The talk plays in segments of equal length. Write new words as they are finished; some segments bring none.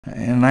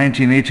In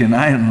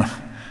 1989,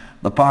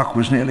 the park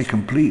was nearly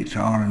complete.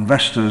 Our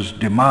investors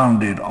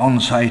demanded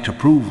on-site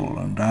approval,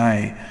 and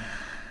I,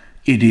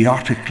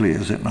 idiotically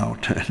as it now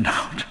turned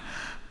out,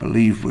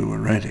 believed we were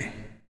ready.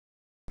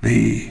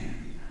 The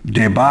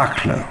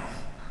debacle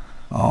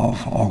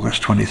of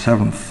August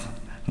 27th,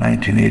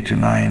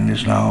 1989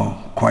 is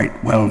now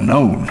quite well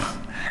known,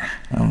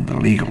 and the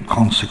legal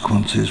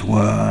consequences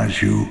were,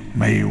 as you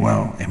may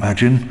well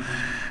imagine,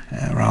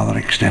 rather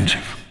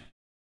extensive.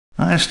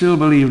 I still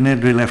believe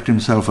Nedry left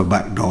himself a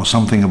back door,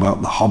 something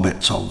about the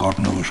hobbits or God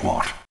knows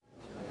what.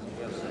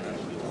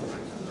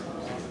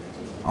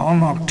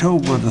 On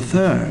October the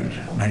 3rd,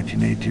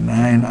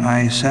 1989,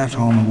 I sat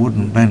on a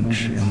wooden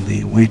bench in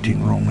the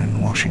waiting room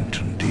in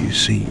Washington,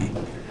 D.C.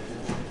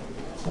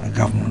 A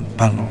government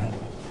panel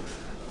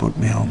put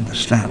me on the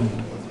stand.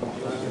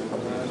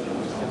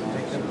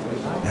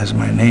 As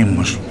my name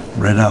was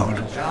read out,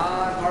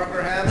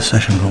 the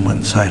session room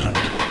went silent.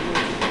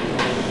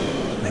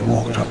 They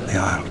walked up the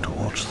aisle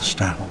towards the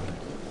stand.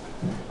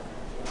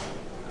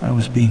 I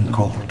was being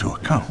called to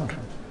account,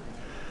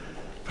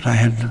 but I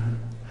had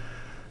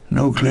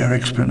no clear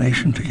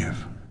explanation to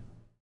give.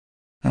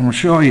 I'm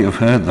sure you've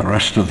heard the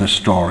rest of the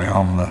story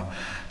on the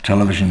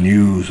television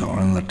news or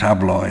in the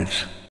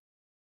tabloids.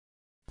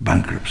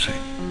 Bankruptcy.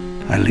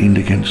 I leaned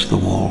against the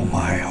wall,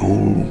 my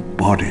whole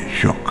body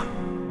shook.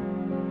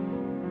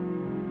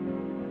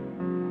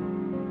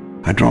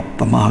 I dropped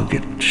the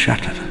margate,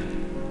 shattered.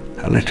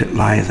 I let it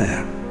lie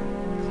there.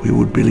 We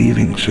would be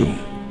leaving soon.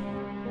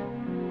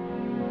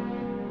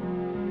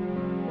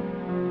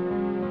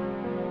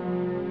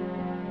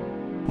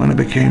 When it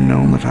became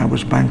known that I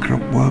was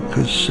bankrupt,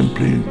 workers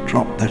simply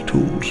dropped their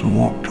tools and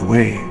walked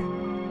away.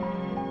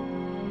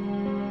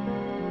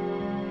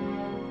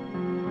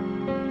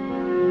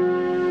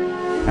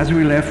 As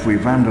we left, we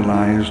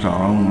vandalized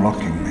our own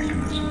locking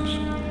mechanisms.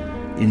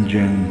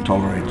 InGen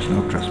tolerates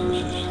no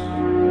trespasses.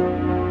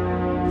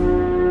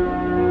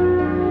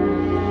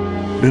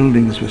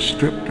 Buildings were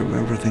stripped of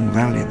everything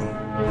valuable.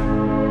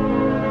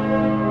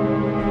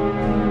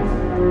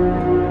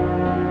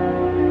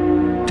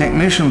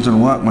 Technicians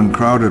and workmen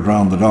crowded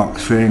round the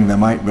docks, fearing they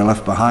might be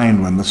left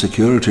behind when the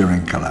security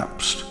ring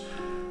collapsed.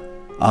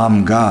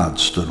 Armed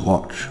guards stood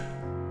watch.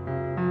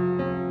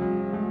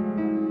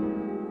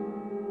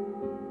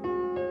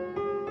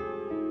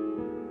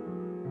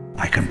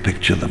 I can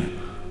picture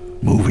them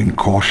moving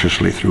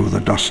cautiously through the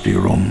dusty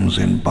rooms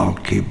in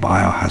bulky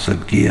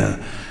biohazard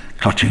gear,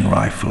 clutching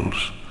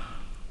rifles,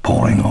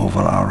 poring over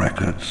our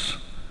records,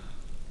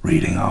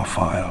 reading our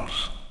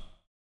files.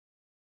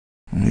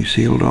 And we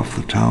sealed off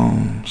the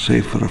town,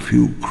 save for a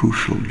few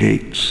crucial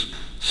gates,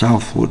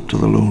 southward to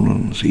the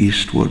lowlands,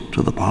 eastward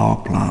to the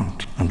power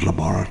plant and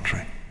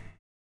laboratory.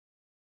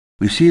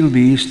 We sealed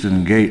the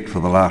eastern gate for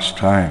the last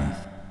time.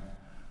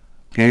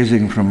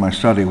 Gazing from my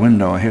study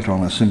window, I hit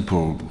on a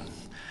simple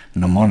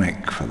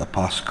mnemonic for the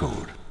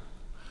passcode.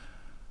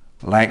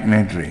 Like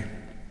Nedry,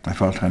 I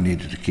felt I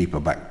needed to keep a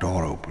back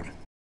door open.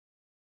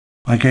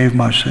 I gave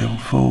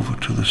myself over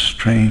to the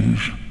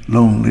strange,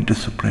 lonely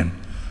discipline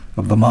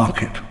of the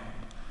market,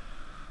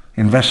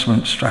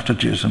 investment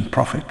strategies and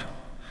profit.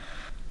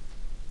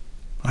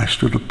 I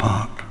stood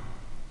apart,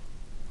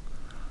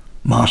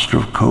 master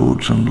of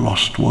codes and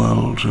lost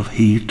worlds, of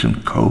heat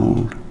and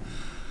cold,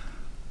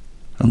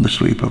 and the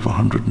sleep of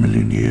 100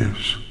 million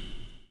years.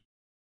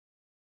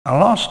 A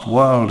lost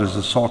world is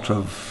a sort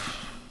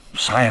of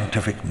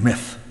scientific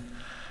myth,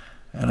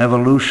 an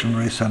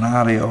evolutionary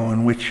scenario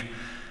in which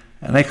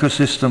an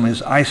ecosystem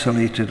is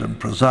isolated and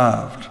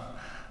preserved.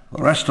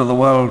 The rest of the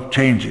world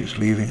changes,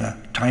 leaving a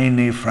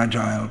tiny,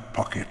 fragile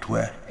pocket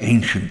where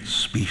ancient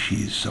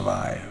species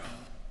survive.